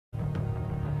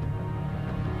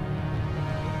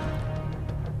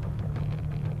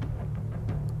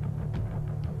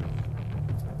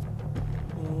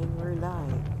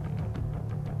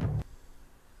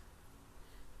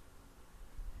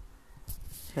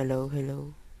Hello,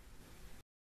 hello.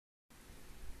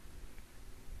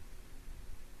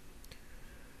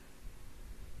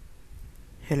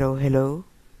 Hello, hello.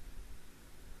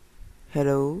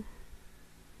 Hello.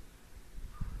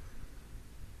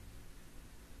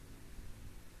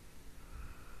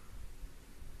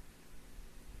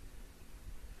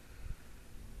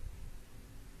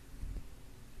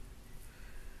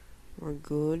 We're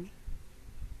good.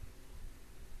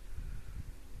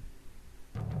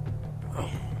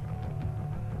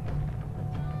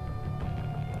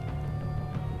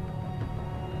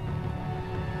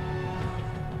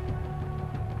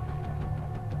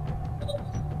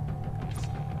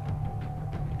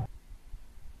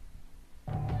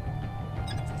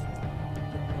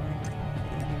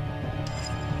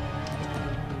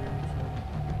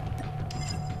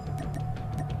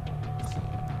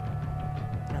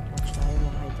 Tapos tayo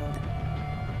mga idol.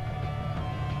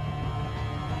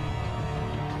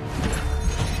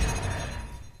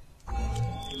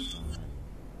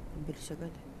 Ang bilis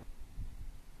agad.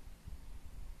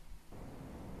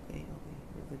 Okay, okay.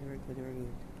 We're good, we're good, we're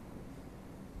good.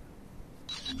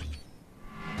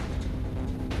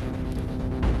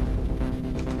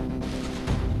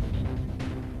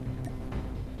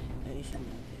 Ayusin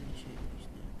natin. Ayusin natin.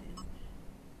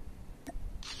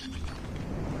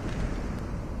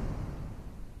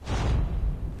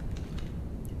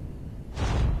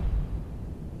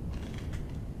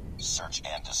 Search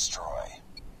and destroy.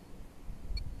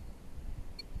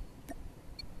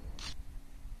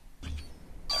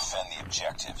 Defend the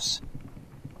objectives.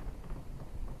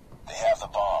 They have the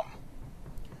bomb.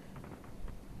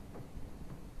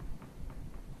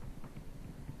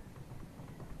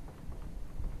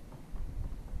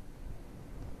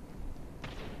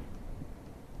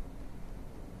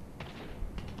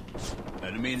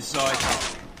 Enemy inside.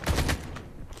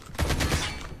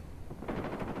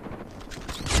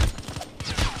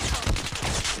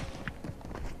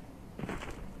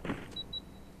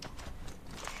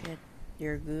 Shit,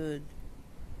 you're good.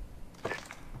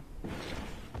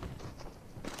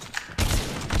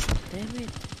 Damn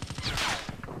it.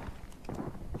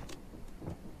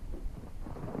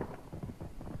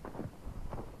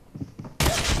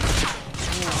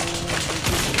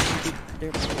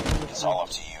 It's all up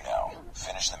to you now.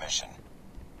 Finish the mission.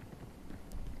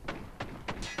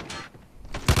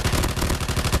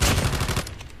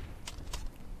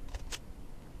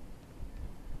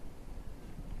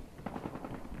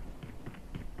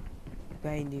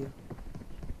 Behind you.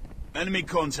 Enemy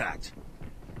contact.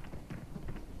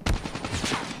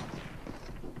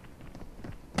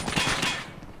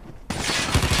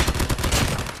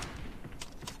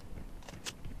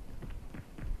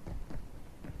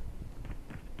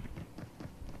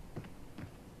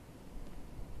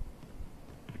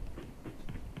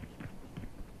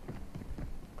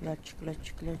 Clutch,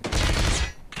 clutch, clutch.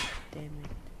 Damn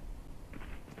it.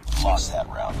 Lost that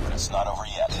round, but it's not over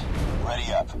yet.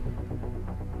 Ready up.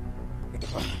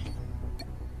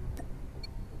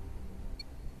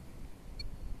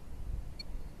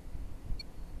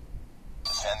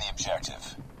 Defend the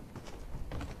objective.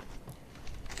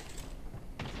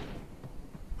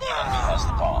 The enemy has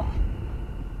the bomb.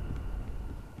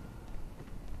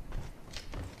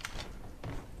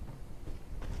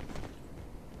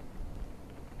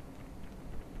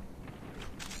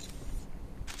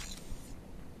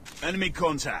 Enemy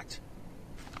contact.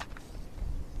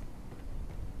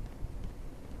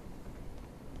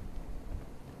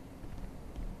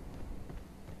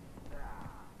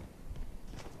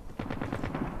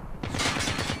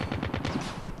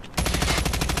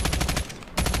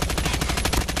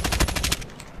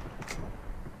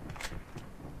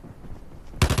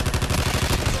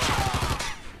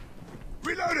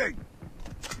 Reloading.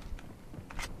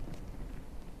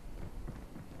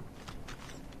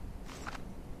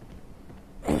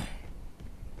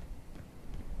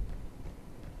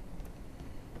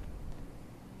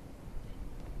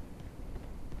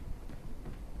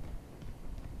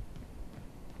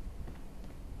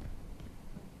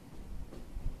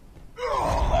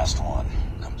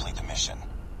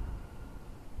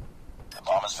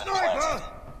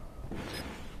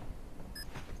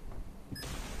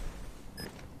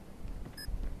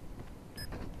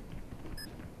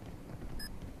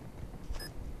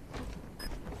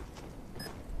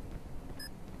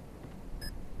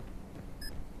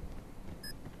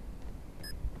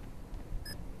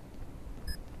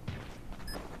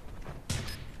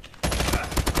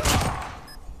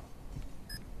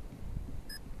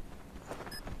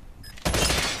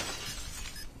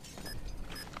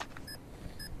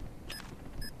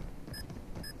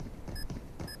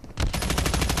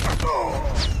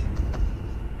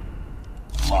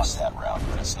 Lost that round,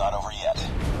 but it's not over yet.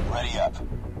 Ready up.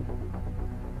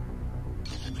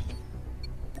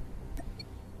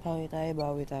 Bawi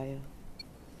tayo.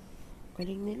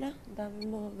 Galing nila. Ang dami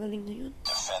mga galing ngayon.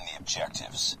 Defend the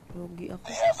objectives. Logi ako.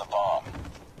 They have the bomb.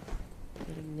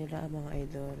 Galing nila mga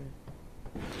idol.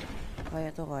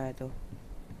 Kaya to.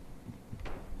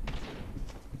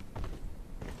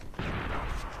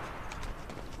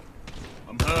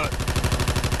 I'm hurt.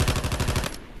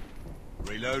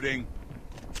 Reloading.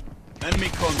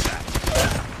 Enemy contact.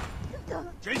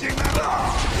 Changing map.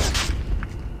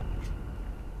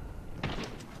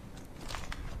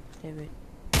 Damn it.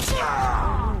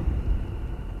 Oh, no.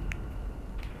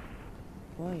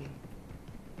 Why?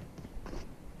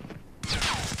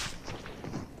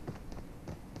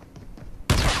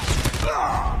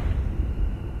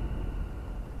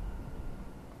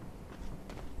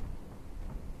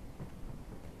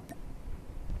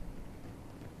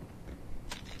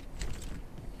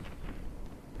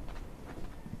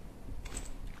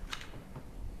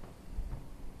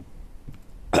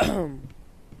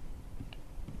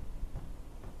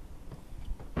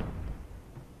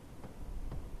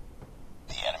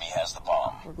 The enemy has the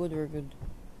bomb. We're good.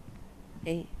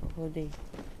 Hey, hold day.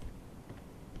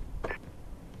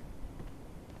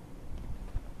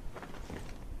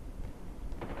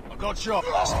 I got shot.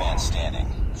 Last man standing.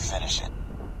 Finish it.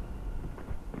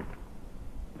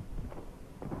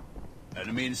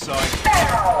 Enemy in sight.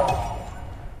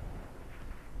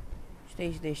 Stay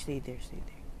there.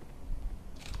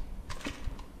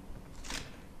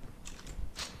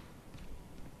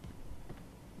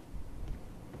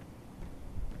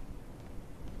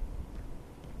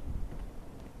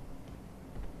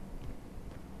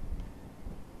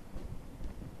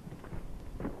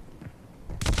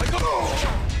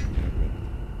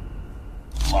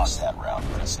 Lost that round,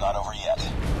 but it's not over yet.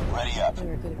 Ready up.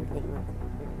 We're good.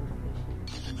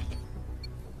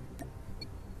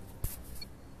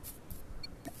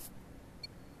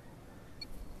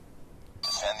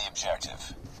 Defend the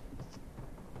objective.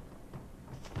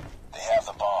 They have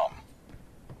the bomb.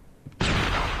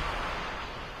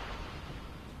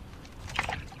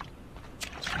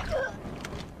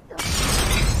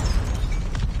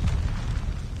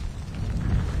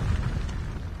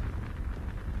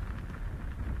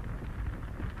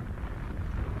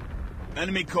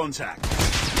 Enemy contact.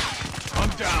 I'm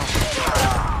down.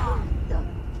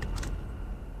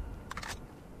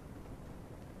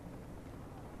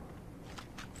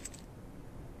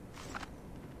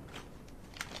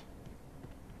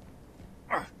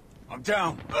 I'm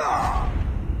down.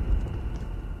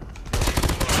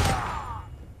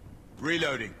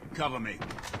 Reloading. Cover me.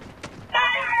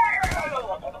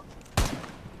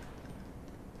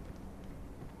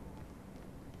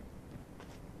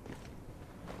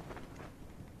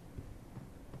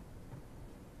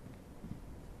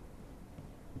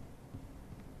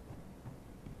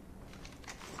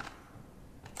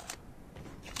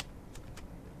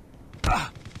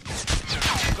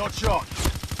 Got shot.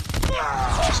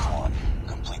 Last one.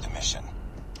 Complete the mission.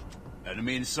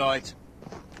 Enemy in sight.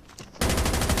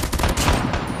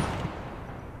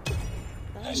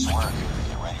 Nice work.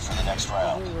 Get ready for the next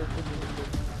round.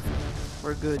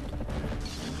 We're good.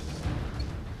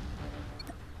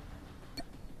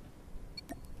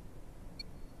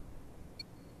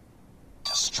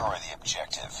 Destroy the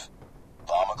objective.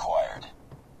 Bomb acquired.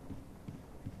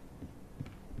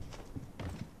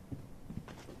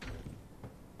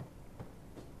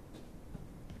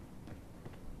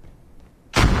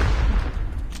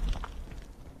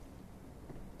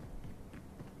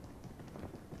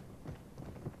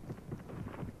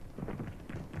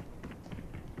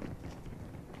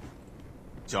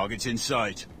 Target's in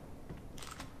sight.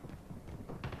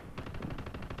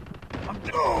 Bomb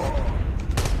dropped.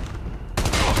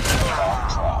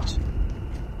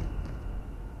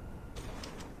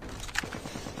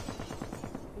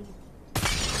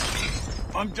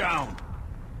 I'm down.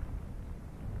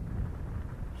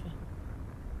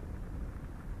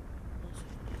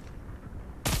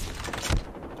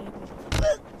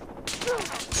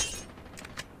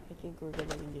 I think we're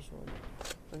gonna win this one.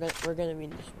 We're gonna win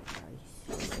this one, guys.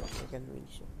 We're gonna win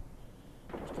this one.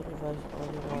 Just to revise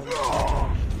only one.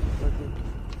 We're good.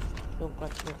 Don't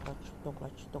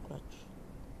clutch.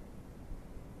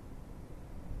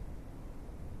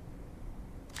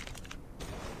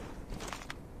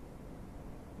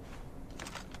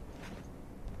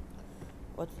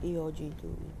 What's EOG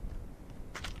doing?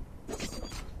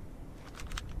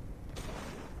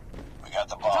 We got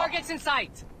the bomb. Targets in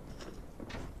sight!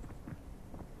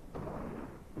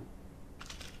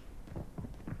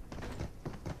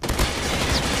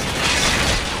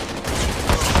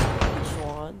 This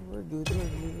one. good, we're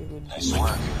good, we're good. Nice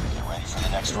work. Get ready for the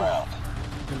next round.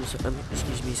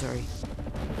 Excuse me, sorry.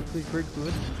 We're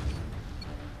good.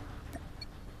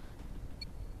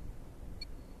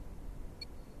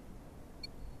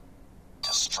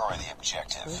 Destroy the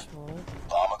objective. First one.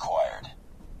 Bomb acquired.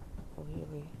 Okay,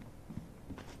 okay.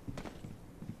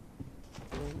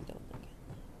 Going down again.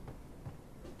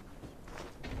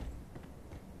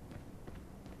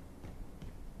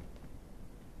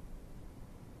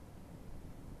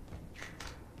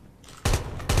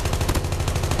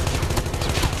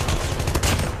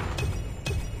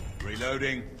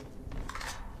 Reloading.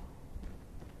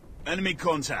 Enemy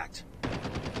contact.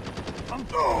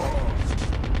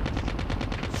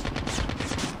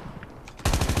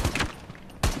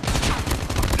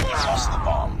 Lost the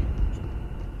bomb.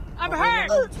 I'm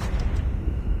hurt!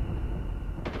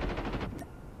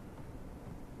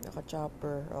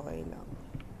 Naka-chopper, okay lang.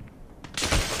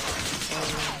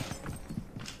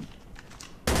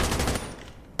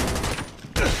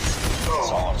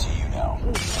 It's all up to you now.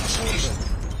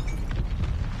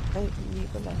 Ay, hindi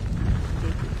pala.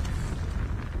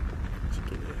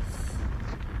 Chicken is.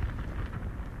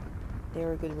 They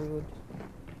were good, we're good.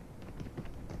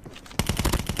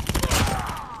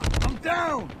 I'm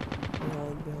down!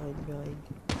 Behind.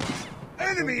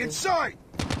 Enemy in sight!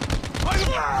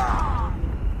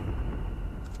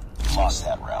 Lost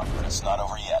that round, but it's not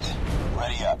over yet.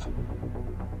 Ready up.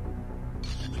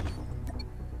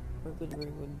 We're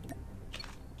good.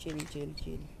 Chill.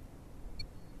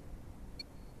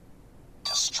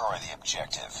 Destroy the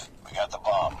objective. We got the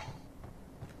bomb.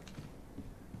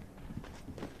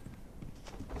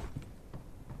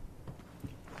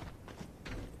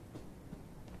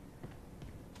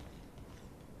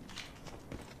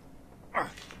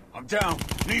 I'm down.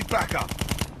 Need backup.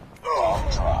 Bomb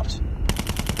dropped.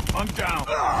 I'm down.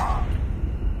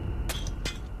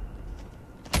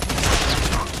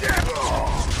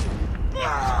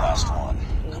 Last one.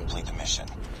 Complete the mission.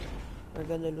 We're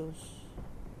gonna lose.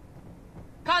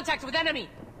 Contact with enemy!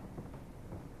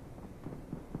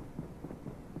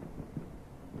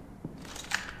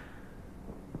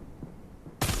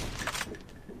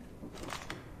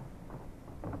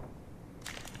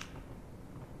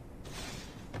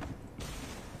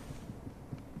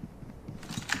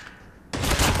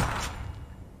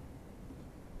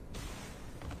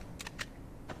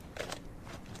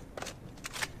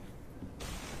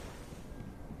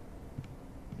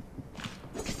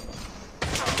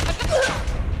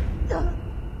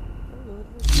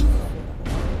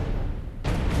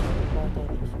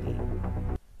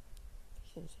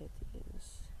 Settings.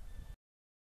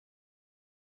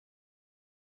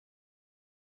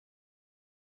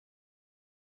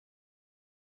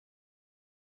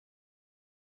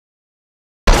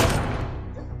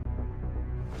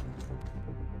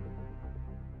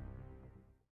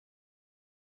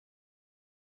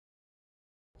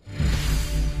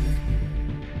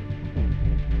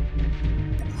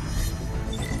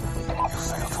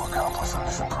 Failed to accomplish the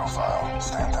mission profile.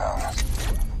 Stand down.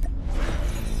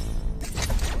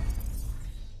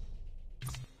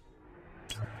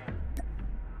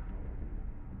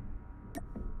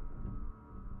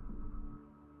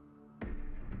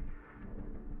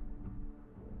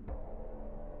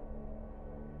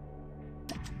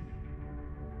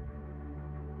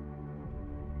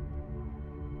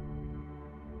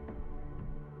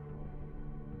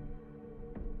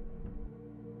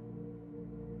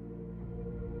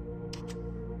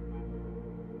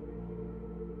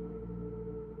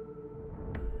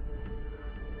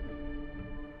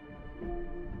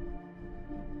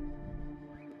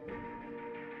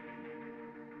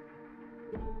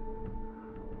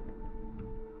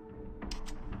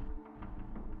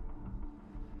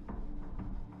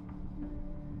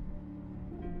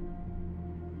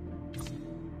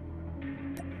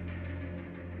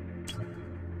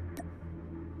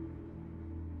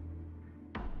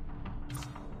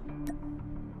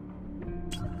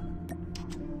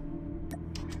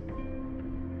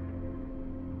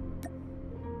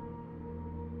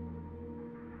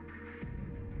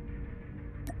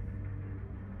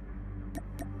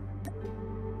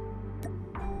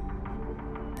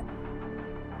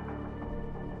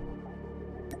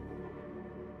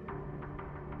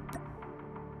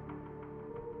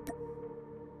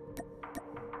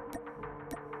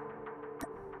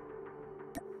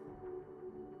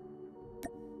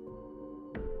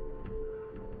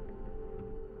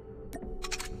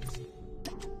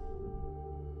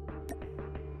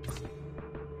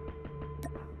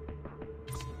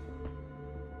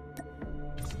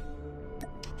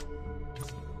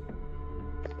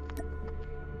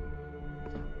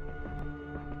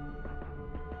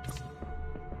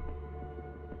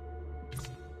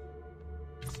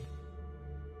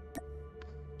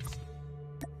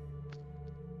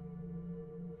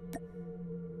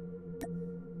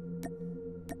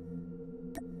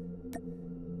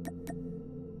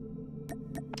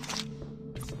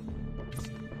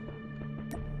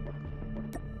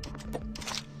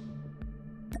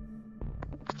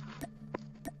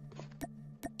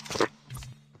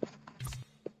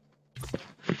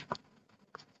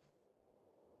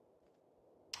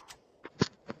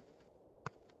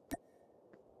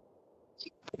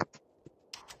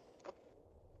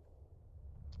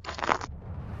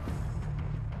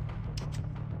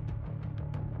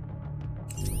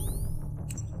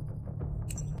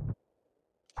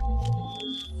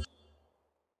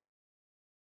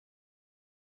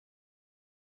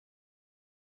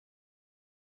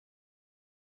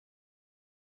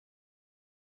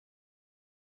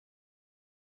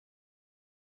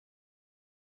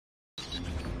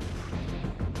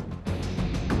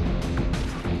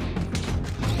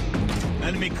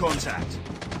 Enemy contact.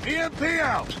 EMP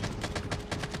out!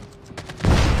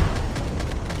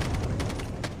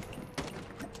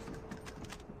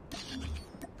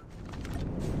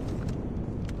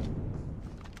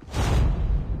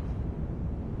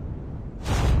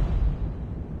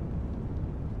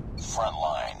 Front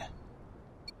line.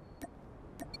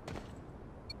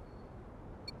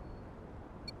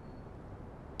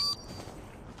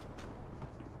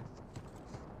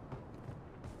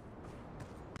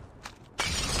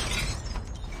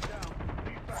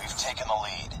 We've taken the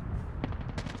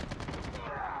lead.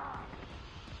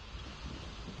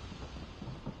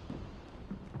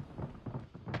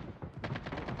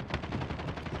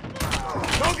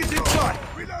 Target's in sight!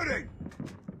 Reloading!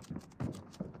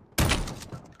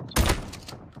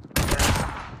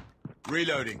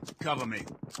 Reloading. Cover me.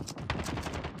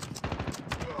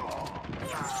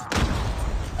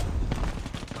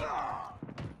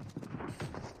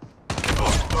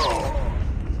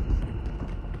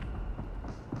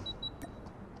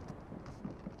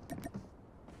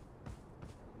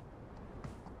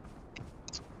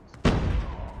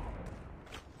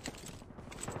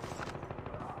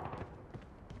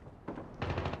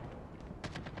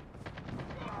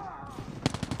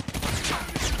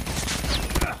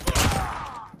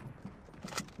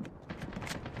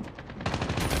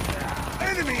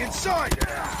 Enemy in sight!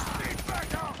 Need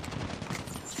backup!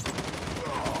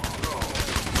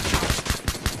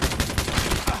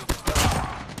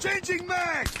 Changing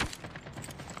mag!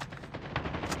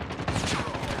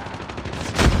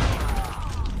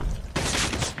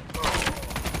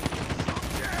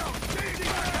 Down!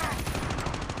 Changing mag!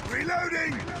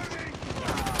 Reloading!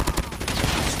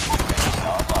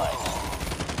 Online.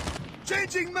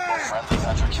 Changing mag! Friendly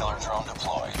hunter-killer drone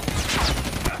deployed.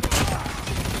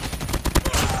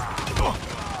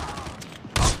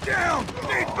 Down!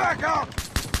 Need backup!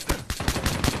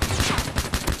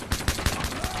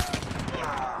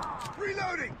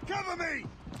 Reloading! Cover me!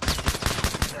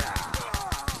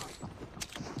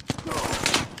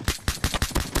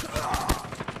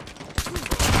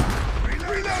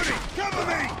 Reloading! Cover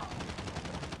me!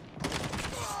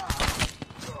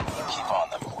 Keep on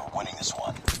them. We're winning this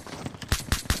one.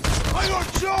 I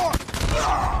got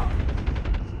shot!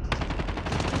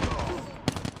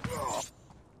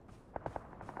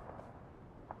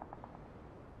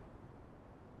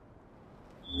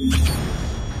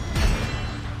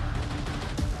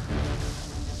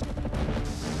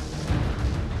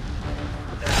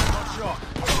 Got shot!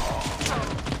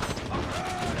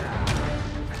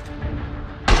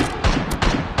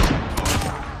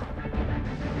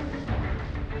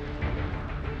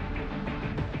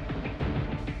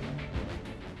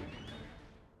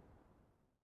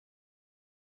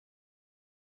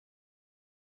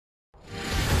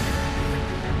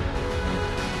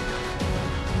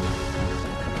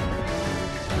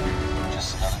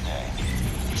 Just another day.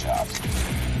 Good job.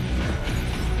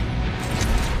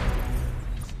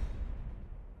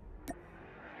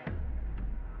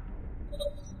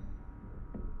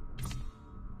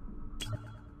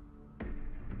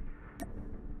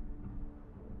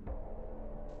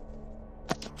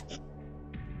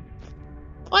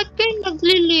 Ba't kayo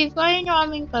nag-leave? Ayaw nyo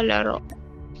kaming kalaro.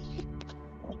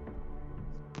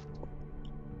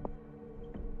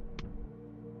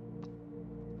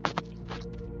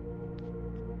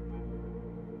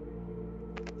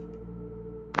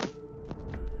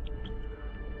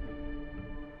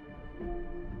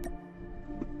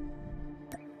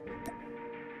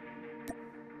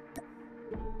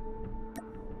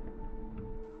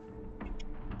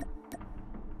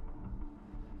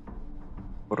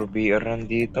 Puro BR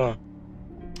nandito.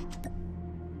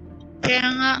 Kaya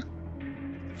nga,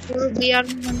 puro BR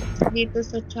naman dito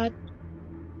sa chat.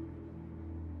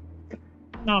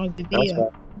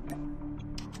 Nakag-BR.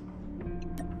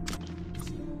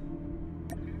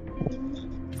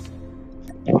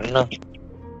 Ano?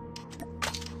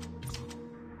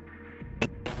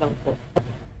 Lang po.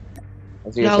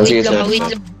 Sige, Lawit sige, lang, sir. lawit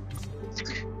lang.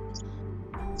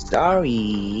 Sorry.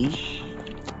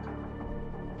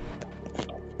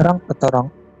 Rank pa to, rank.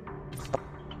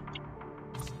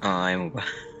 Ayaw mo ba?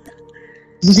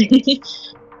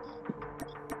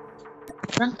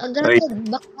 Rank agad, Ay.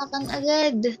 bakbakan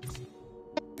agad.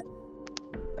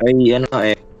 Ay, ano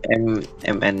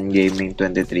MN Gaming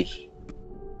 23.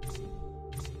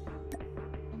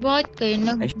 Bakit kayo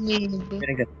nag-leave?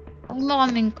 Huwag mo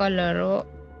kaming kalaro.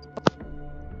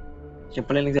 Siya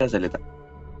pala yung nagsasalita.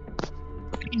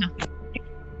 Sino?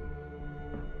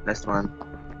 Last one.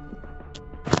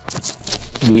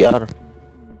 BR.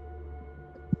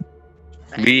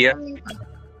 BR. Kaming kalaro.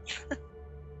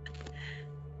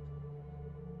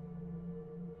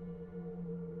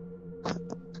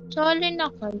 Sali na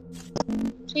kayo.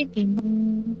 Sige.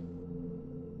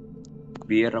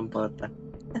 Beer ang pata.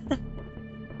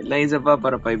 Ilang isa pa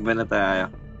para 5 na tayo.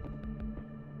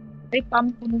 Ay,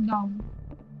 pampun daw.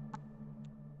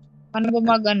 Paano ba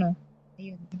mag-ano?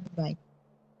 Ayun, bye.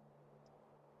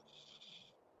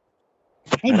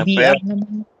 Ay, Ano pa BR yan?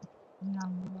 naman.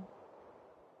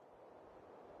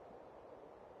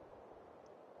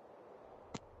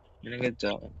 Yun agad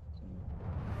sa akin.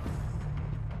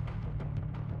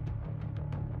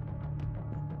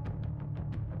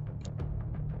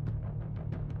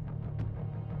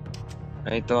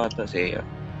 Ay, ito ata siya.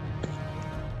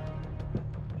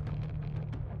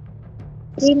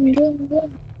 Game.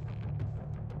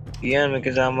 Iyan, may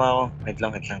kasama ako. Wait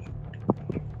lang.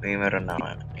 May meron na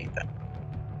ako nakita.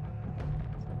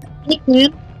 Click mo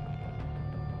yun?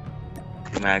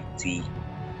 Magzi.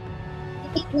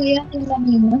 Click mo yan yung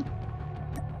kanina.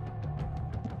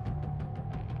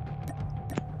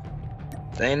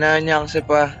 Tayo na niya kasi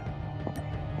pa.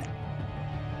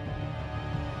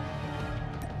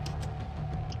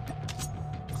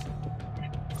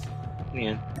 Ano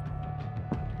yan?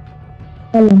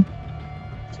 Alam.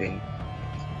 Sing.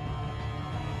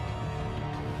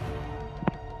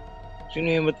 Sino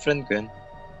yung ba't friend ko yan?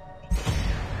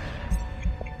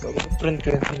 Friend ko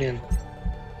yan. Sino yan?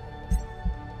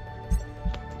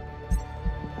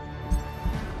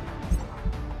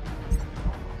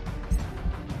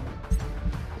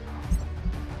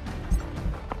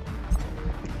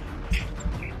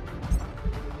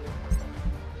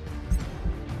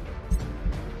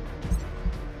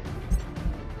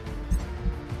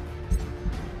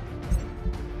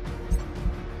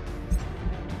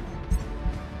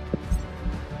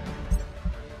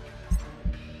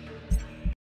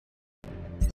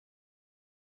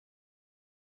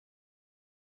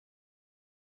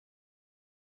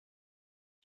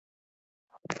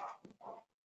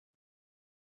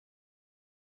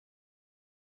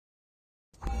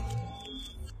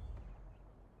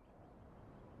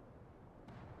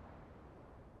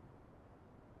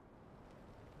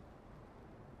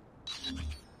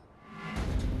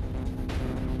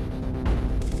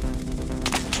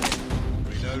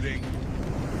 Reloading.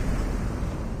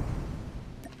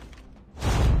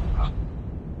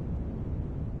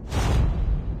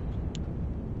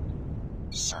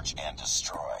 Search and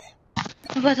destroy.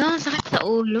 Ano ba ito? Ang sakit sa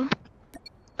ulo.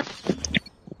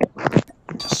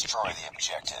 Destroy the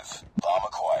objective. Bomb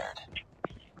acquired.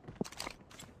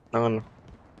 Ang ano?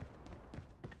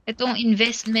 Itong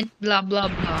investment blah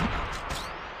blah blah.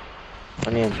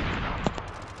 Ano yan?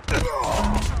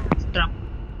 Strap.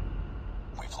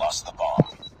 We've lost the bomb.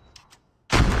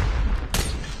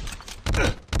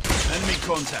 Enemy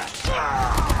contact.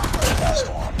 Last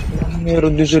one.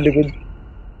 Meron din sa likod.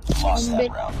 Lost that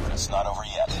round, but it's not over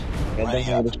yet. Gandang Ready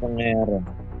up. halos nangyayari.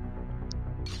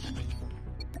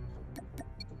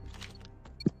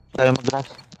 Tayo mag-rush.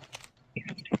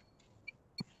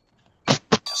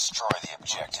 Destroy the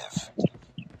objective.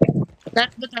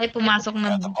 Lahat ba tayo pumasok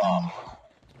ng Got the bomb.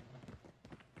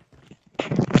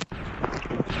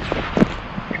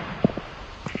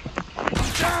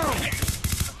 Down!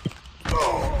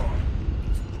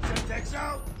 Semtex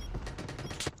out!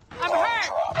 I'm hurt!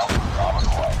 Dropped. Bomb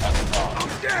acquired. Got the bomb.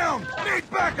 I'm down! Need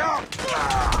backup!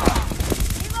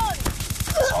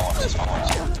 That's all of this point.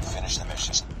 Finish the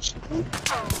mission. Lost the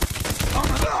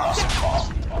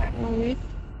bomb.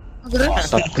 Mag-rush.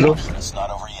 Tatlo. But it's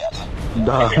not over yet.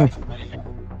 Dami.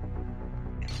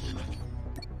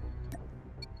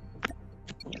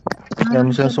 Kaya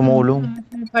mo silang sumulong.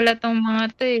 Ano pala tong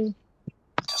mga to eh.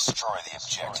 Destroy the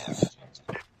objective.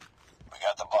 We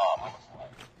got the bomb.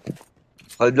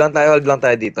 Hold lang tayo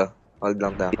dito. Hold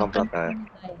lang tayo. Camp lang tayo.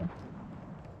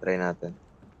 Try natin.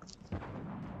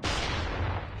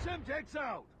 Semtex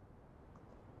out!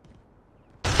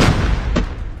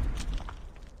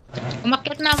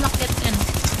 Umakyat yan.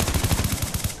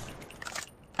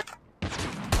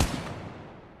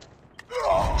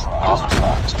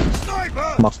 Sniper!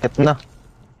 Market na.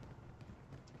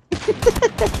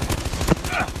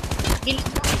 Gilid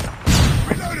mo.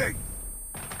 Reloading!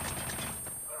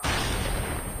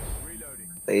 Reloading.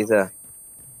 Sa isa.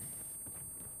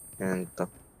 Yan to.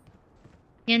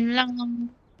 Yan lang ang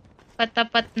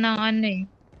patapat ng ano eh.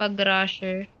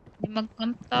 Pag-rusher. Hindi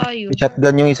mag-camp tayo.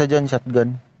 Shotgun yung isa dyan,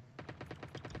 shotgun.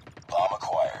 Bomb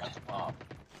acquired.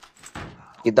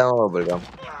 Kita mo ba, Balgam?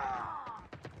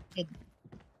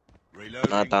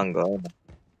 Reloading. Nakatanggo.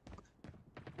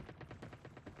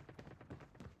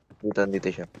 Dito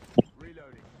siya.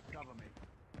 Reloading. Cover me.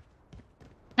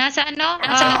 Nasa ano?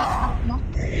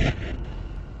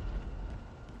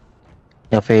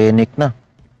 Ya Phoenix na.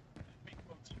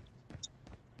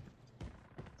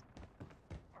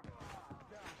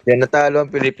 Yan natalo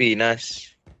ang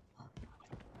Pilipinas.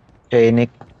 Chenik.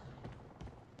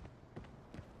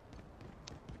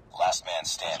 Last man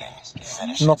standing.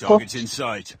 Finish. Nako, Target's in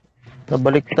sight.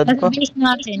 nabaliktad Nasa pa. base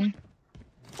natin.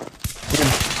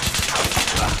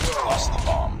 Lost the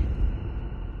bomb.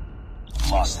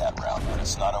 Lost that round, but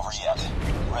it's not over yet.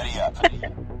 Ready up.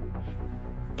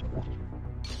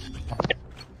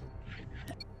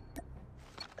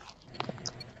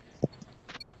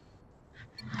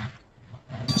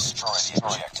 Destroy the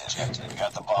objective. We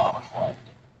got the bomb.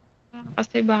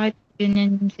 Kasi bakit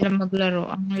ganyan sila maglaro?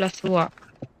 Ang laswa.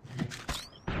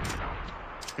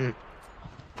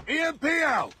 EMP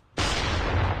out!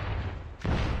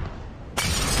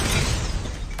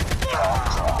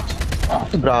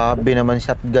 Grabe naman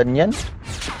shotgun yan.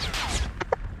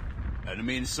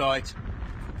 Enemy in sight.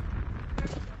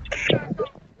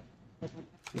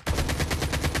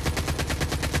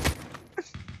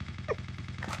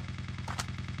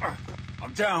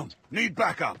 I'm down. Need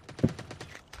backup.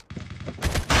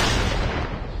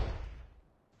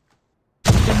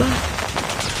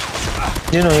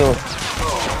 Yun o yun.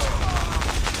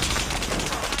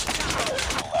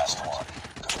 The last one.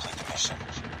 Complete the mission.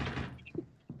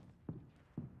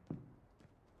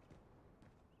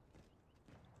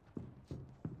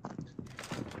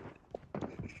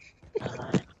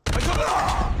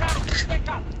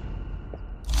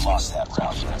 Lost that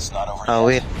round, but it's not over Ah, yet.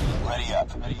 wait. Ready up.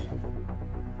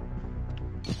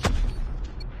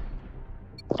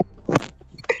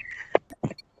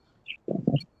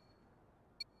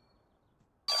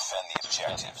 Defend the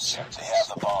objectives. They have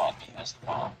the bomb.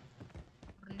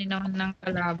 Hindi naman ng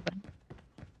kalaban.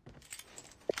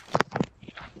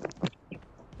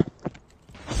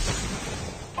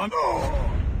 I'm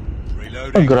Ah,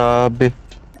 reloading. grabe.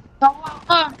 Tawa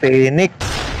ka! Phoenix.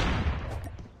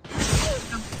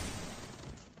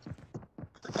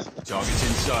 Target's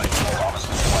in sight.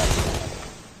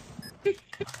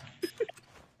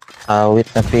 Awit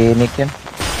na Phoenix yan.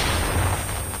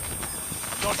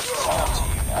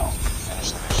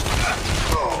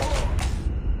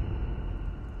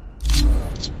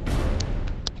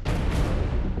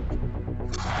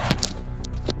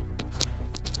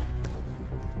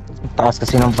 Taas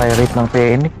kasi ng fire rate ng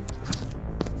Phoenix.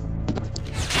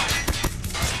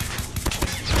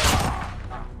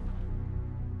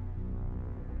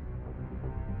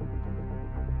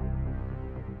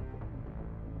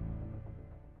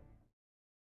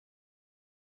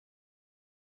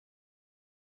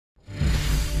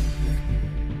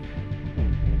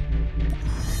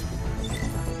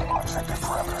 Objective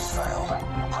parameters failed.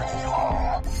 Bringing you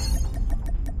home.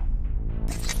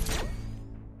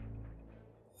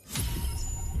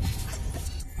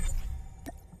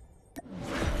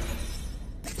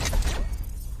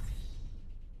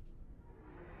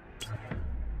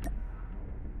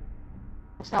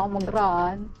 Kasi ako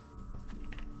mag-run.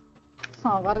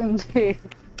 Saka rin din.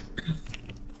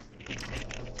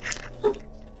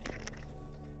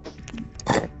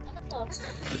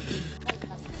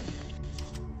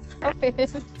 Okay.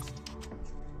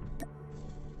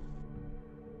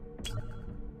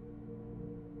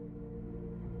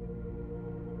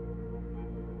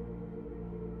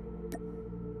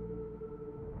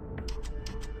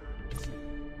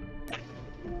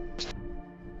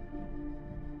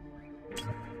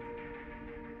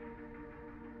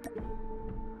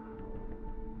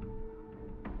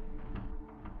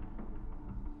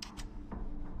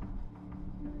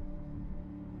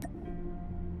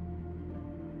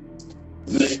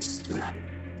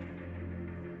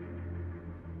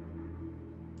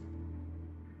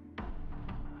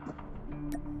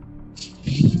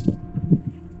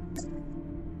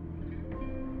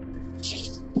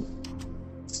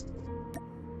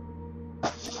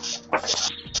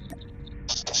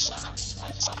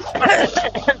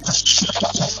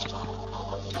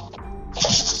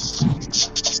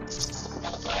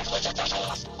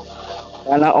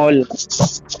 Sana all.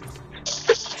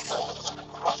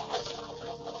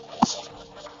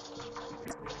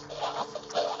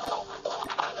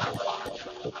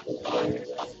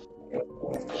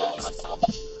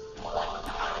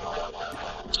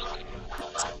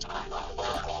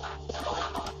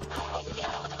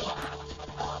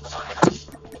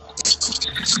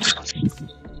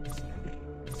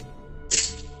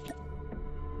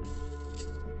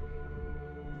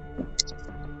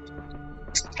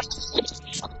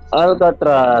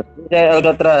 Alcatraz. Hindi,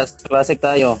 Alcatraz. Classic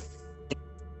tayo.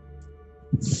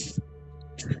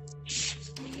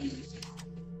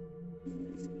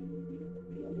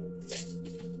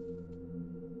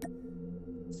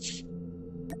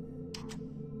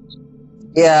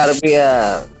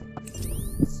 BR.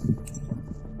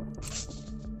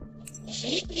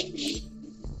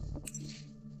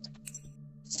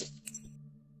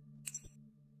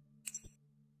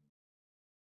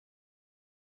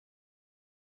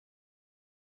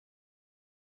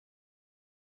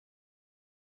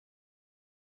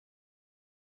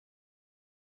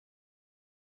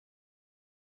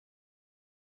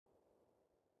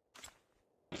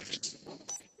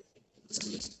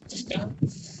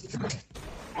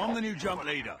 I'm the new jump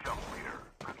leader.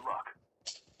 Good luck.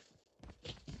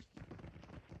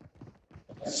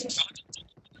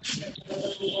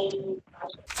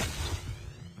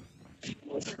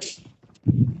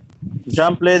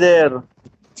 Jump leader.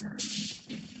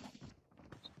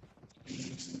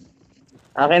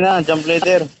 Akin na, jump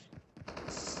leader.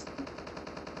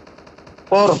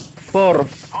 4. 4.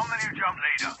 I'm the new jump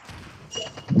leader.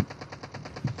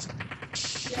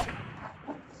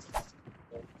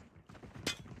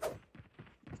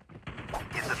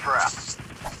 In the trap.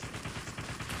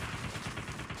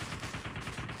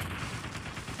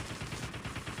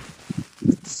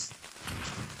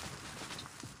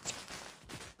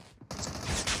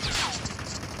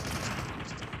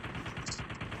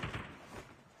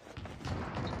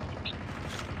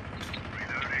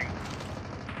 Reloading.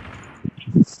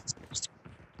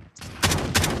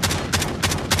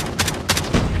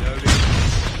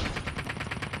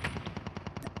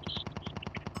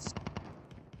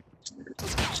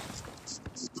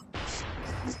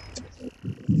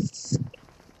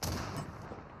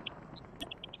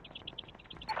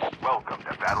 Welcome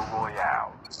to Battle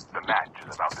Royale. The match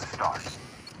is about to start.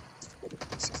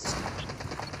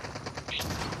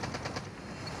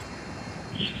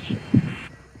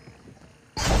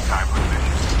 Time for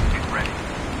mission. Get ready.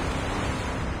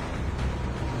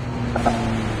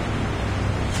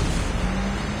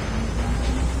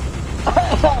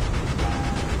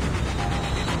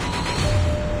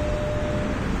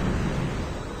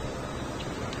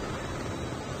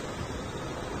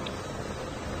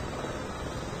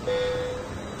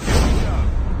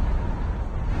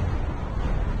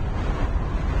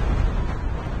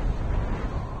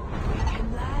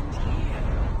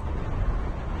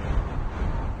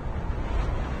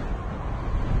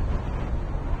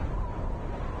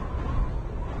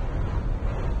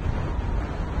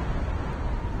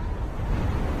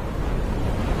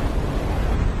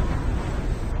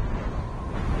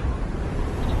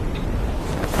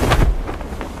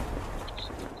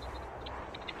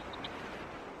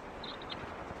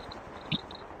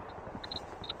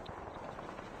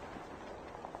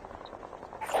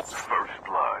 First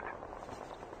blood.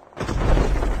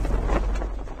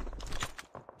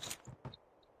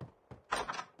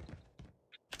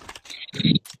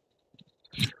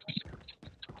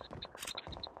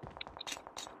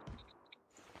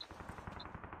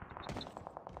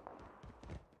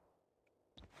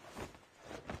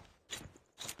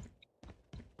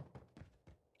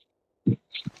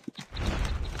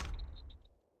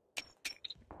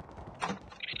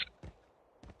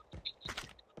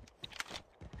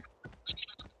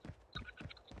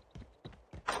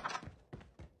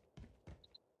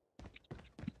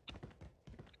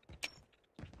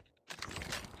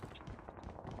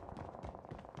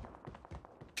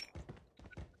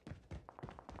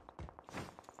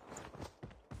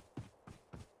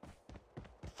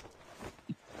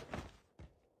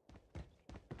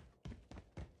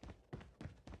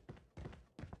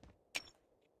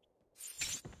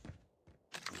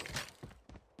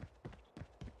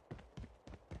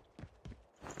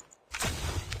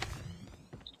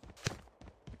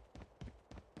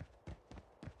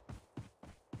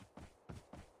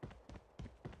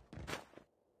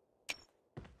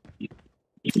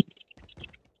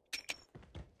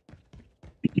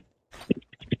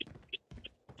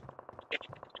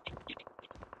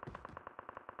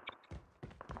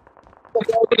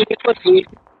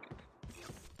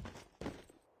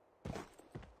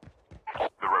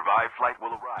 The revived flight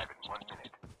will arrive in 1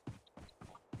 minute.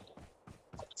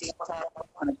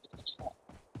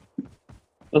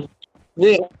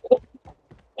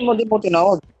 Di mo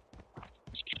tinawag.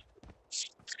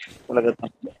 Talaga to.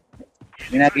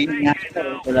 Ginagin nga ito.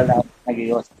 Wala lang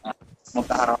nag-iwas.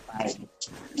 Magkaharap tayo.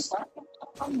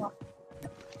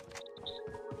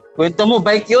 Kwento mo,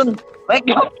 bike yun. Bike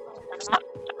yun.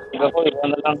 Diba po, iba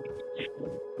na lang.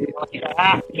 Diba sila.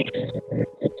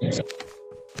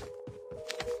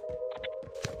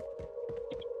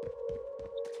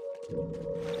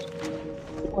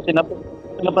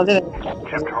 Sinapansin.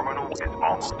 Chip terminal is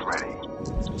almost ready.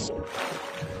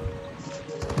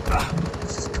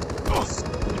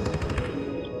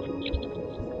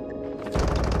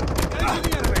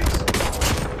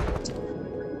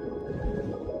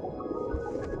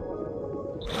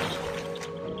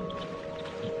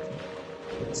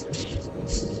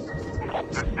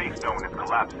 The safe zone is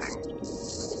collapsing.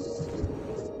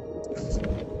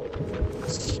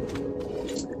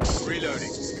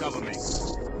 Reloading. Cover me.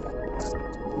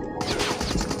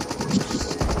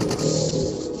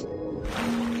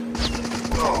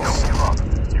 Don't give up.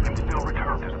 You can still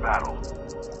return to the battle.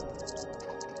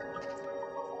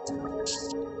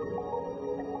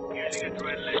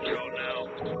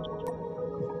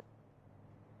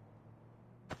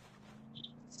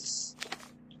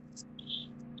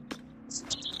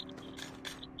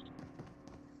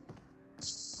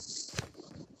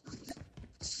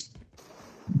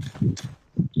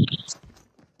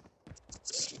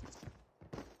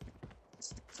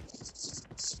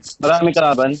 Marami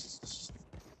kalaban.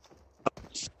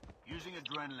 Using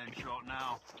adrenaline shot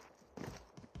now.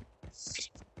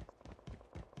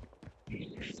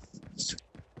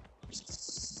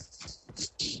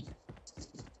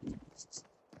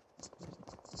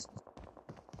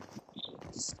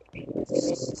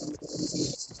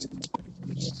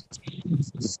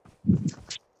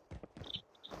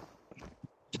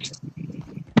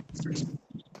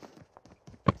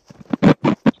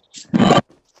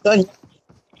 Saan?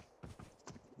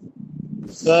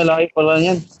 Sa laki pala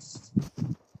yan.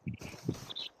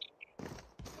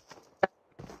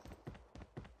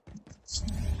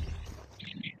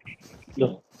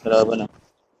 Yo, kalaban na.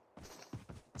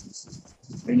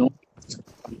 Ano?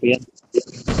 Yan.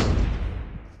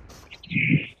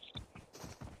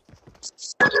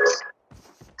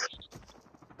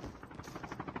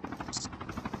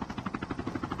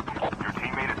 Your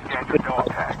teammate has scanned your dog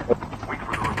tag. Wait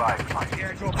for the revive flight. The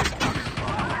airdrop is coming.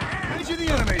 Engage the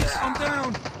enemies. I'm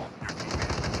down.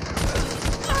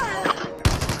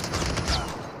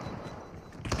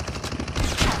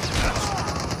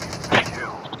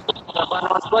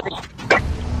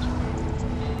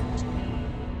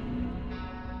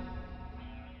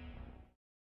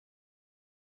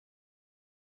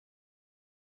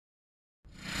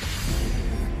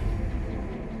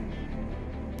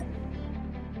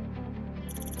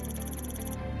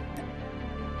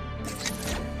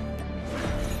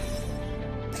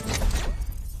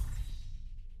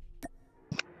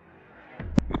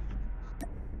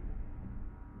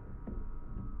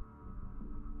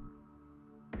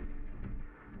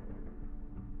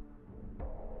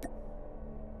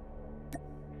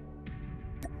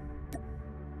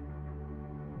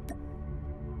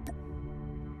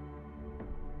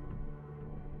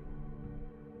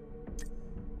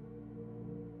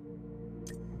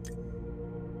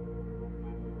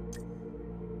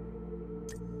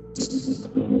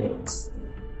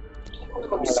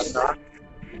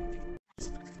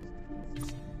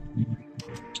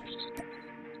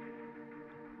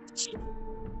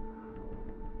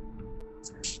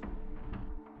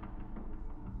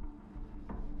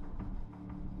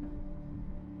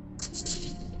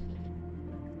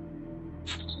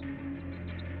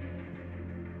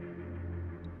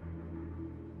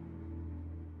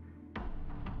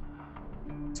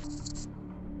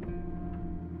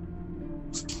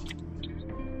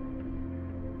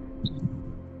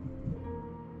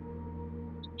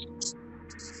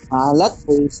 Alat,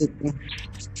 bullshit niya.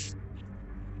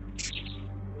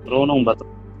 Runong ba to?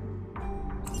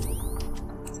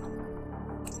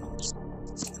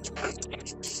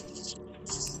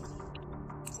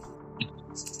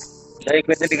 Dahil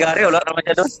kwenta ni Gary, wala naman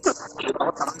siya doon.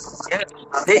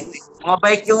 Hindi, mga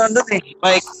bike yung andun eh.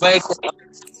 Bike.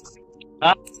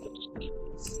 Ha?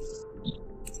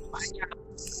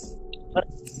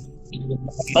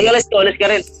 Mag-alis ka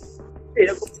rin. Hindi,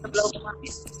 nagpupunta lang ako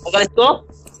kumatis. Mag-alis ko?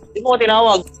 Hindi mo ko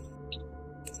tinawag.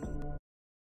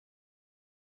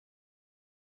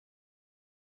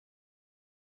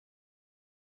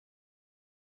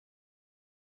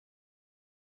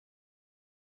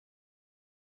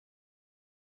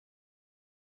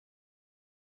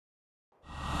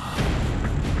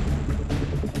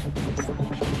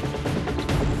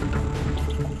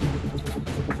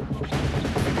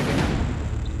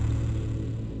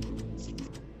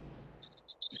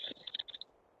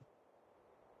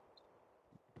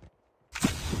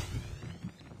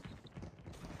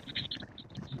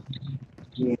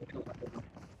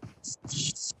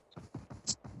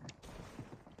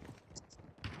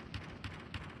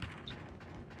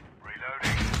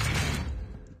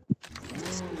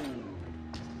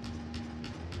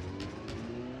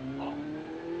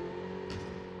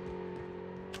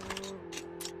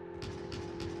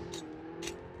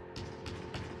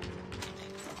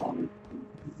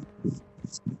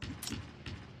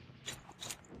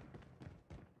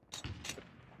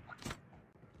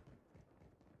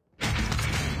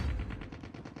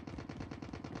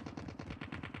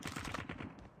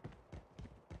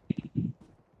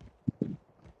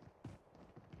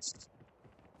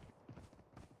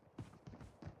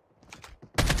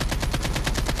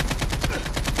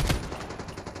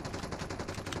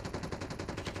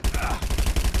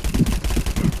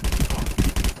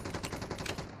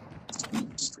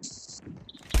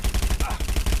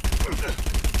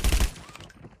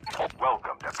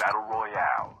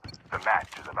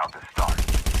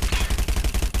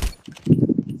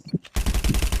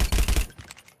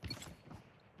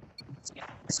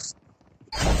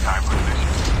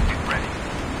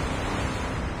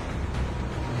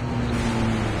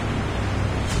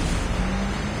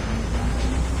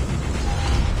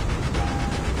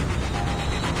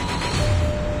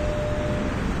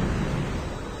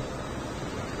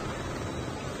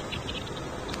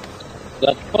 We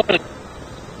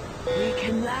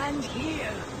can land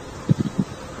here.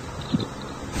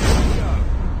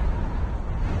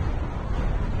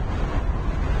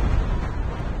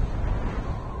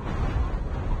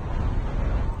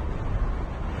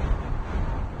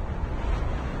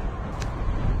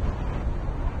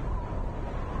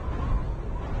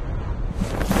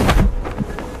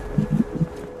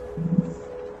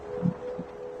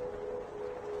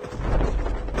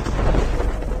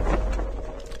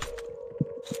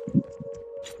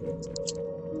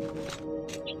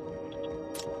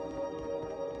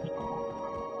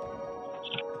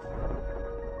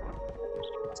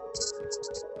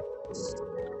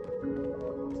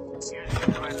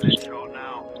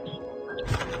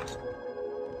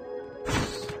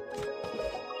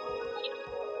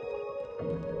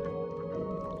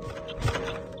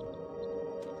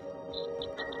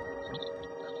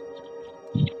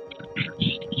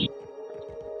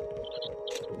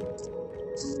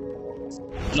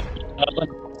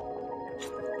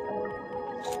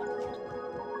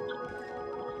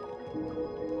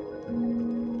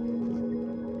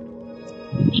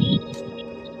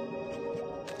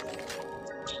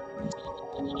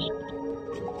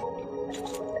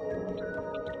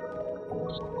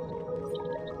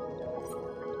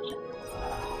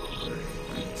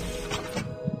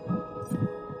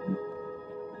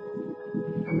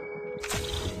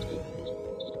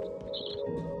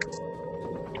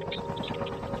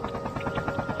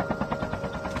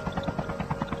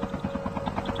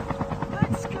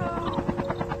 Let's go.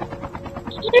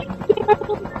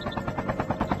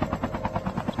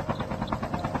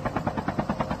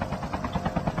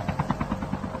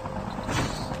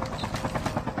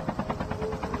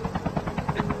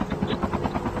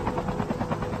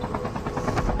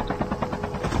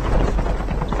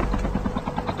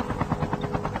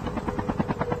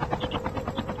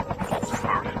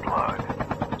 First blood.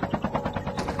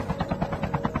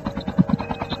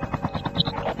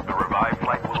 The revived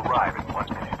flight will arrive in 1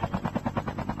 minute.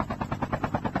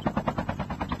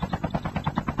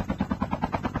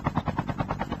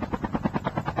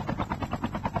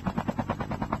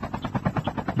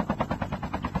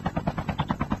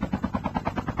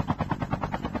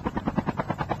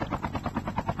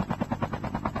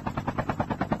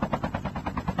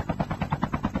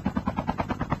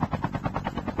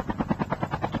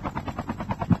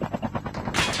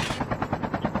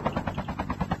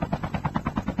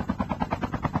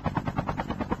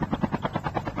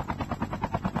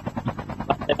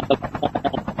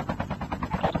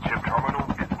 Chip terminal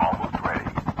is almost ready.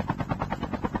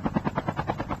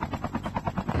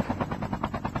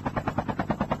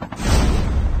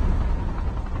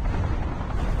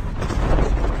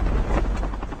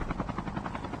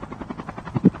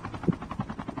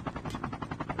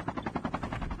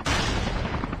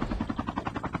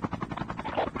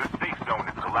 The safe zone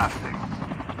is collapsing.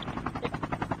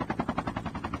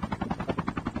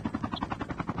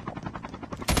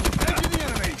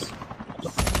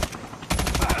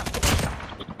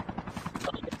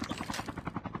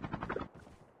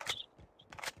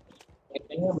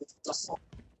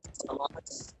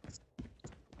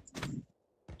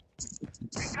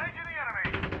 Engaging the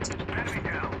enemies! Engaging the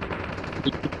enemy! Enemy down.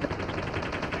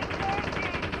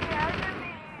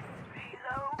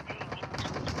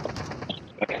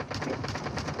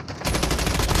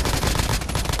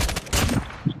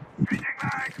 Changing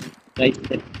mag!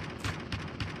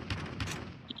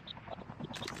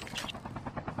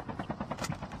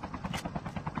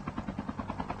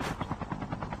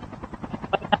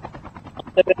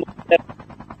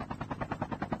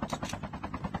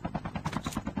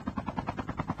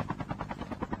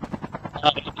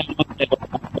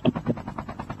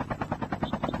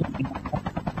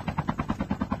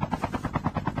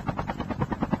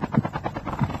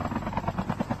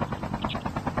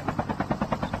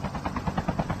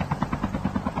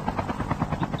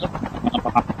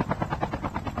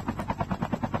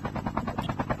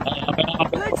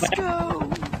 Let's go.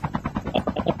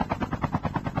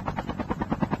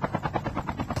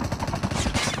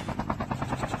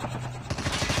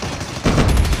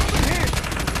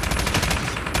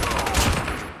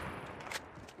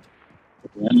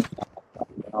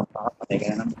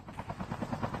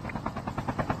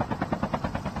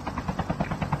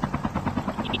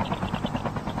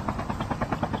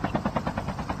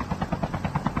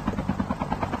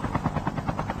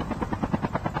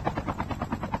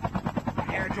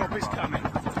 Airdrop is coming.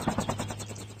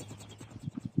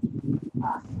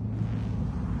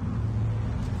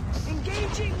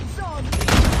 Engaging zombies.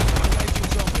 Engaging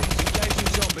zombies. Engaging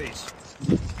zombies.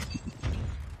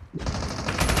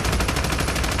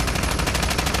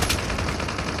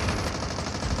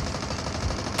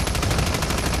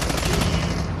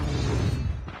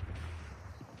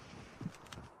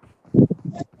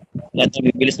 Dati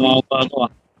bibilis na mga bago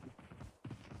ah.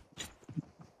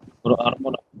 Puro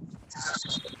armor ah.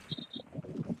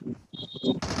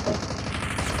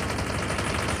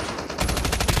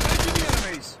 Engaging the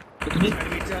enemies.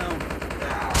 Enemy down.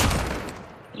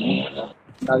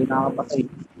 Dami nakakapatay.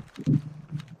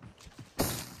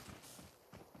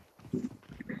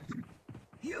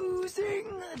 Using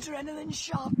adrenaline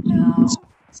shot now.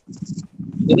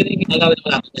 Hindi rin ginagawin mo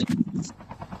lang.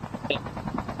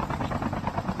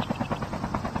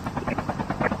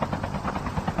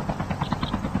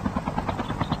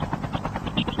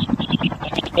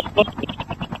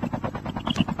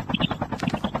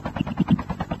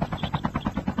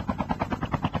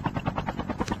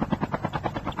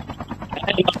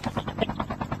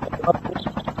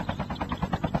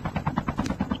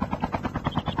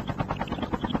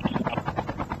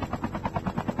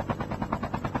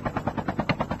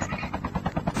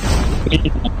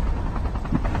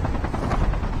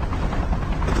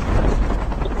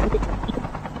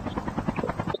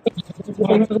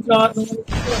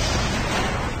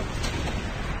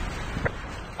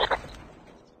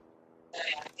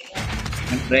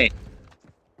 Siyempre.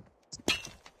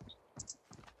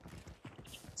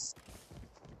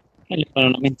 Kaya pa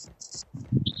namin.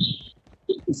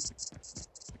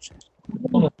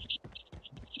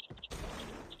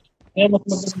 Kaya mas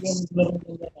maganda yung laro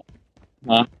nila.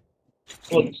 Ha?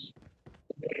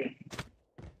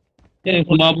 Yan,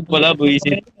 kumabog pala,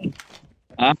 buwisit.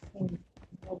 Ha?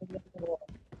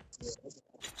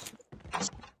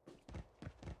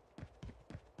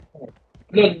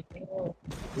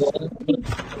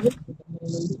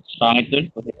 Pangit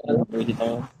dun. Pwede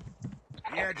tayo.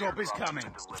 The airdrop is coming.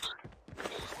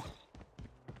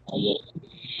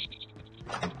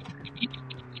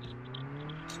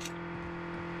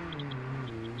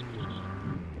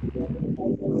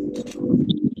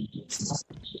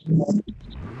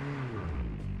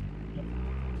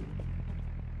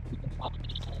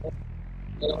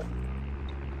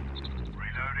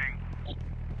 Reloading.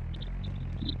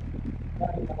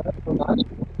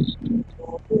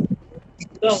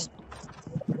 The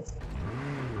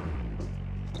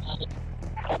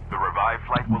revived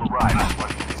flight will arrive in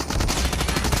 1 minute.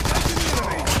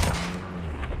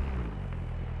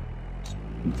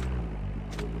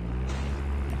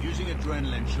 Using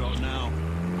adrenaline shot now.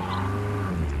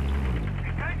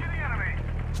 Engaging the enemy.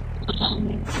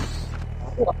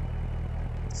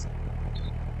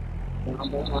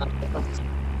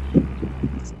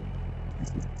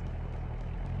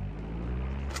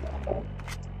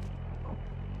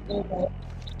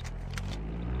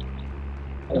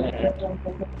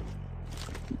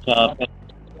 Kapit.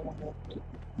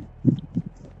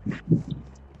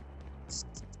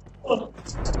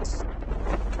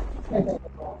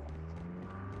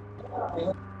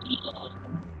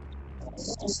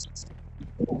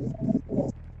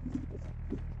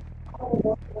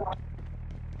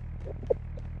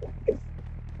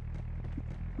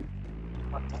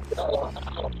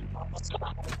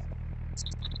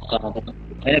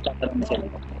 Ay, nagtatanong siya.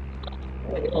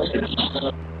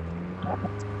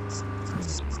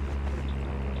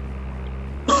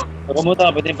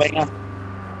 Pagkamuta, pwede yung pahinga.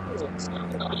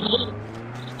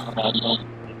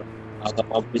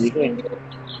 Nakakapabili ko eh.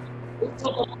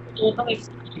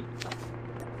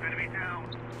 Enemy down.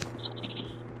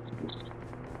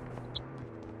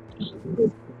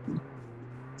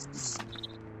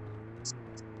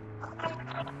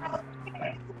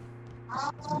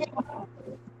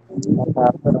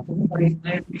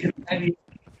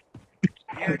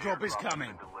 The airdrop is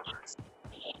coming.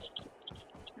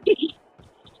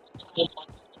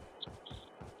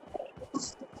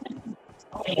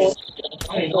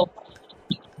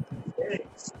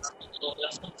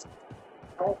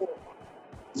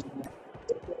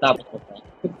 Tapos ko pa.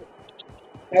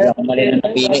 Kaya ako mali ng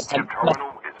napili. Your terminal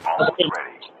is almost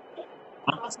ready.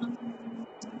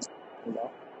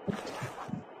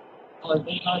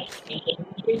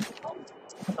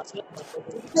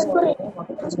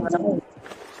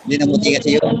 Hindi namuti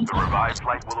kasi yun. The revived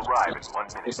flight will arrive in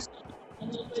 1 minute.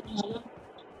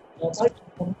 15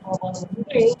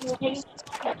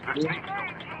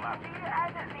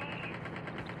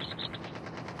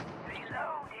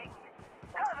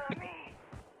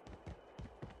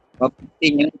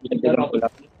 Mapagtin yun. Pinagdagan ko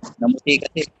lang. Namuti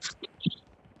kasi.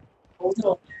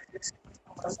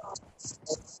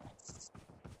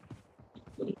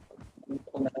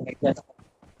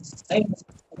 Ay,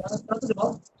 diba?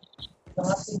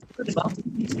 Diba?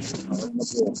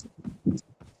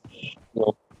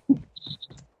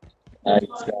 Ay,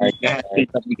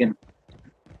 tabigan.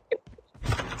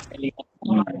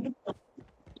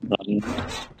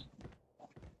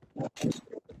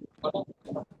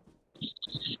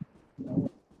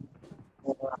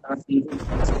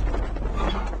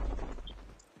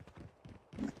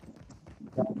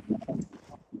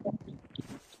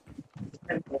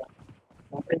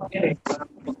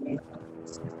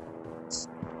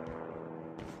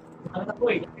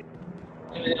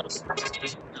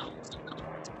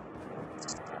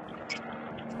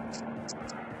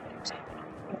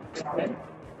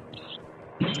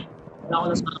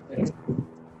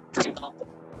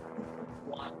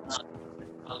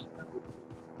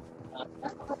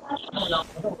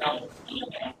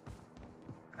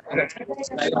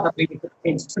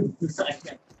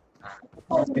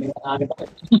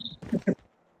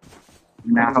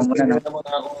 Nakaw mo na na.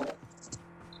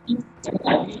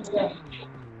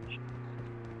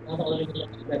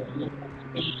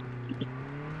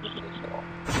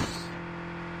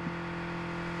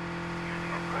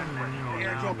 The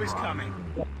airdrop is coming.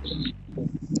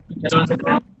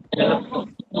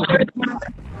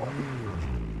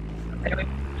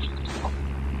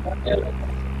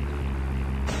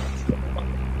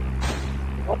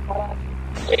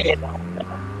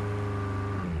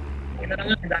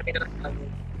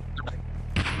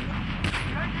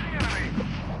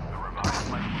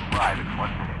 Arrive in 1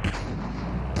 minute.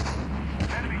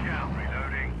 Enemy down,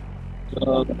 reloading.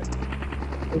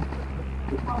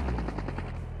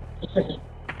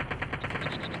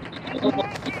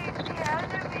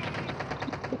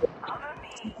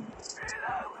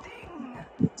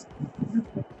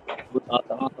 Buta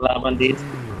ang kalaban din.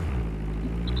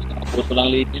 Puto lang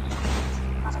liit.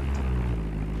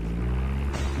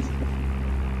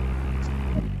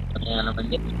 Kaya naman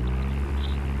din.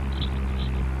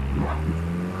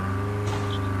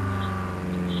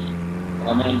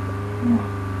 Amen.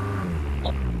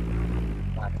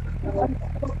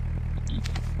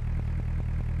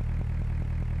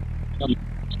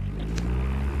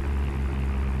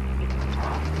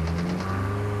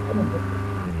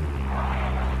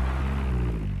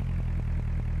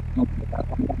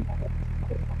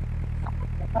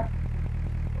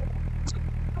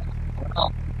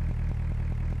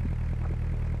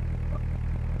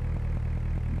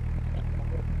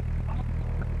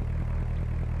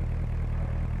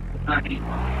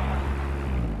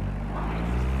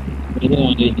 Ini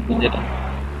mau diikutin aja.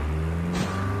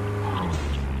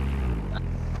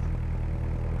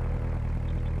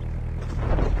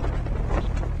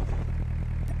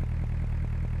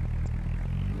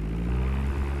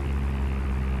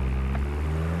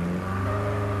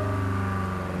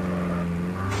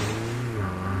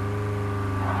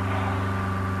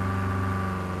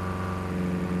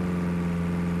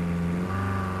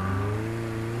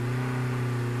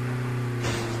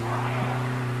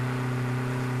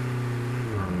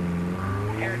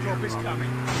 Airdrop is coming.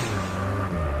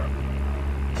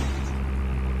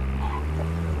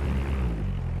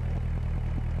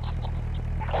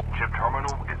 Chip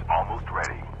terminal is almost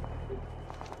ready.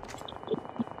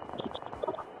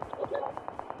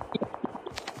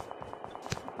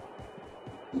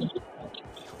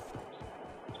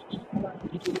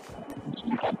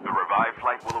 The revived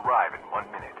flight will arrive in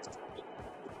 1 minute.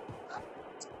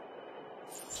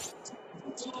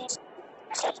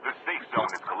 The safe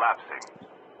zone is collapsing.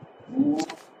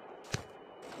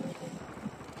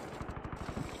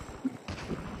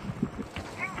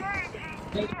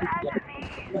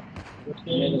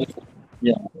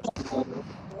 Ya.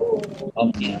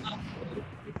 Oke.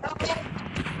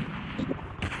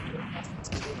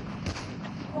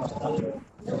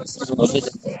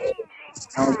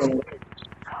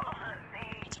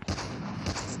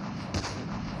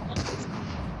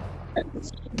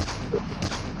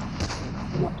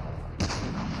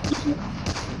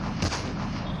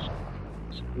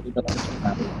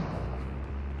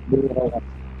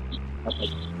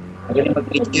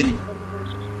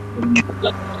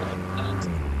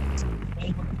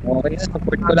 Okay na,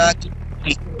 support ko lagi.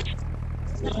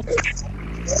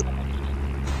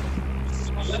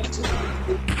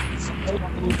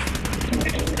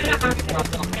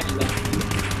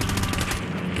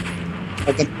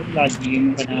 Pagkat ko lagi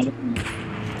yung panalo ko.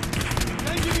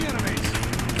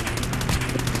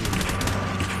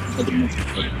 Engaging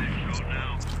enemies.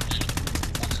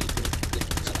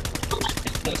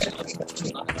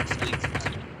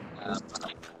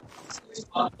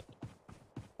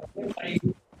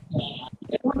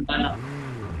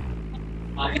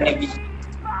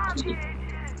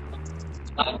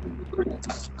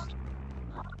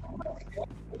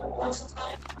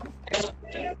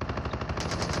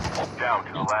 Down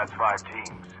to the last 5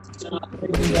 teams.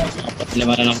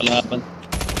 Lima na lang kalaban.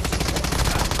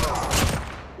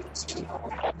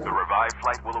 The revived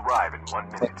flight will arrive in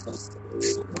 1 minute.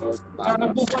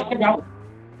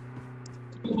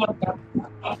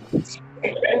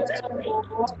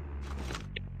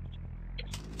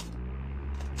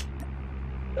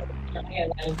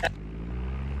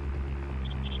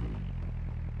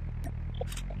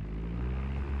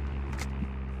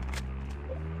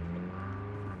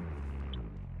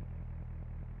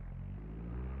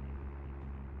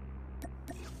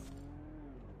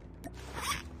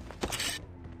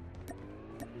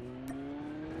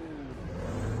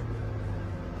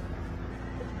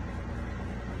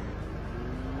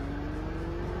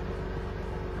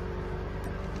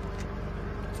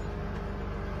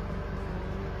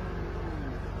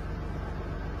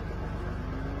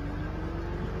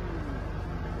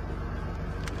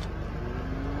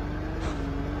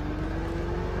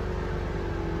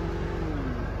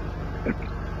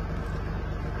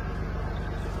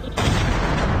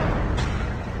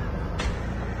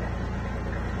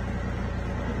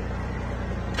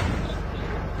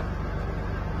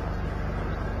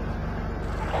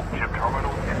 Ship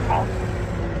terminal is off.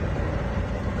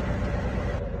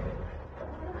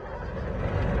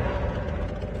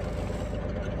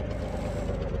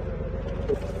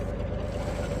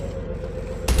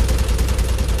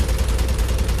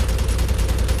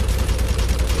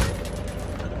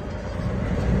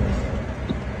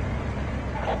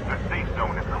 The safe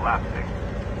zone is collapsing.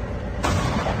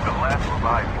 The last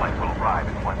revived flight will arrive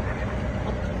in 1 minute.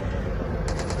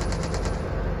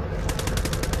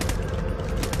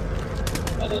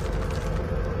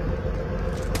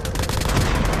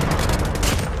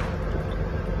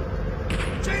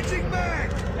 Changing back!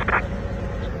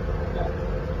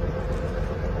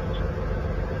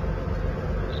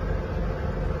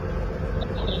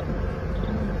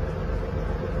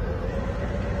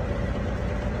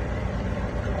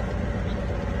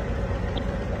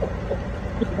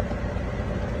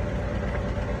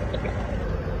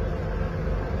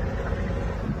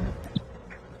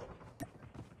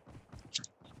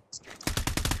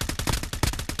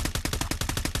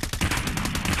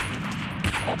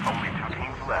 Only 2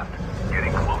 teams left,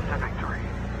 getting close to victory.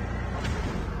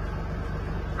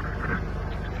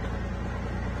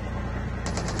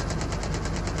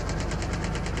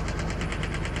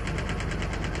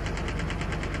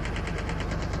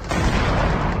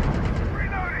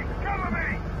 Reloading! Cover me!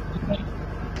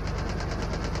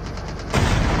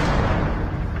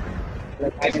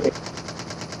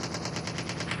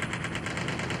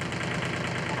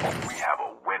 We have a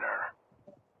winner.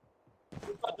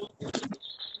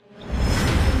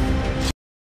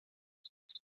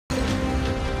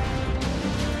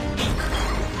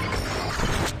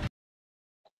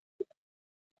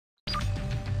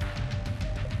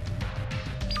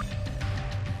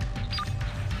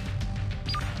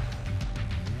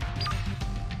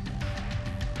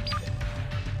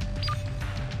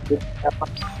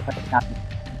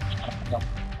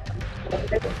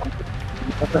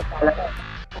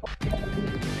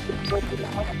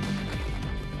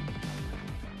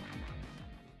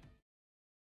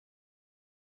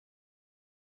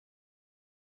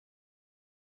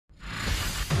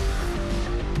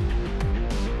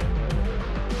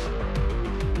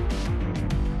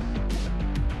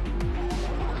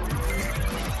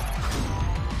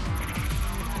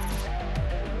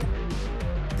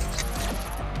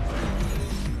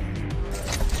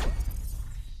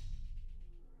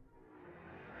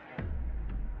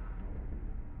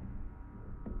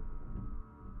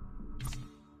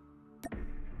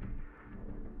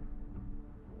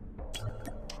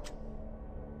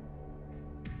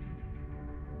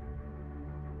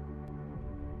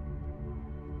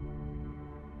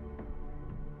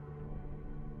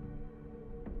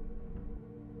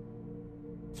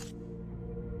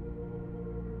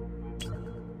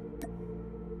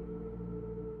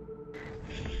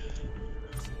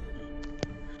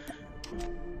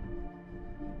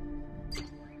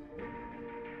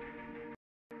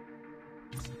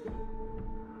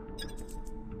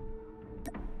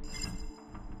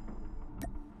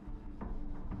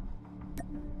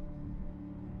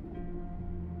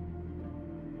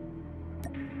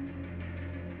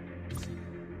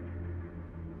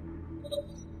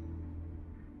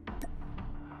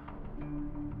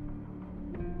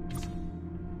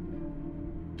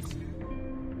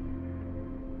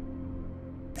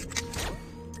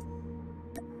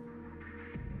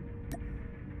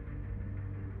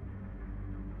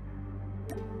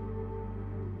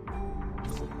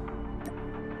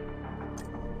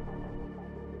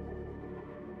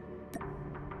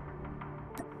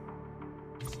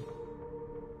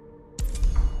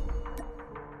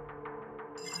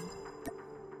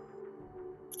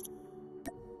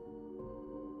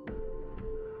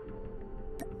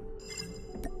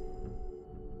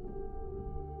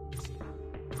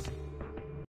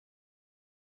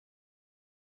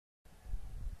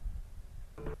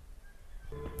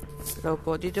 So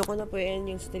po, dito ko na po i-end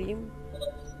yung stream.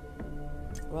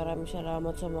 Maraming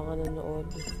salamat sa mga nanonood.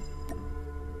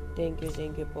 Thank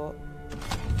you po.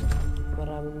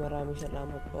 Maraming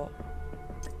salamat po.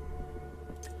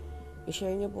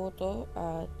 I-share niyo po to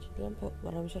at yun lang po.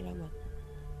 Maraming salamat.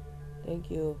 Thank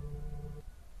you.